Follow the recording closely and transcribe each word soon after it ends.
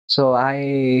So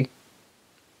I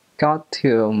got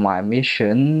to my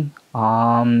mission.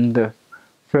 The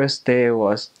first day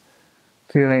was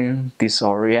feeling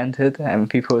disoriented and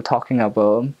people talking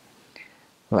about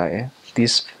like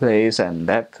this place and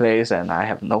that place, and I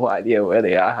have no idea where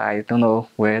they are. I don't know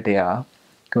where they are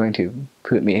going to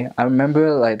put me. I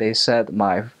remember like they said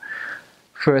my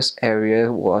first area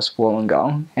was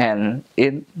Wollongong, and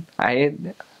I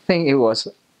think it was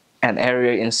an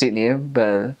area in Sydney,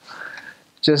 but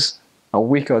just a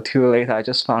week or two later, I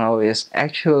just found out it's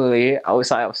actually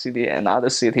outside of Sydney, another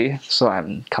city. So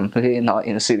I'm completely not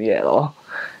in Sydney at all.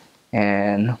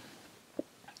 And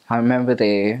I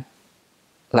remember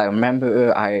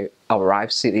I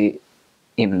arrived Sydney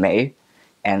in May,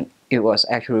 and it was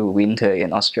actually winter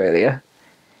in Australia,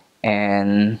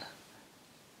 and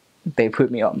they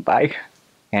put me on bike,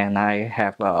 and I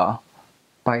have a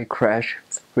bike crash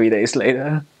 3 days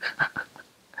later.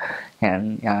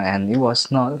 And it was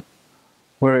not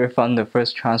very fun the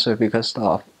first transfer because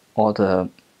of all the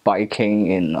biking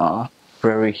in a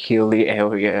very hilly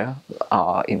area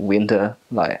in winter,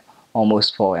 like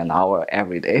almost for an hour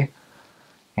every day.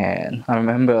 And I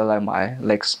remember like my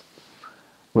legs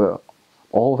were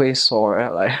always sore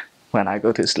like when I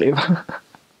go to sleep.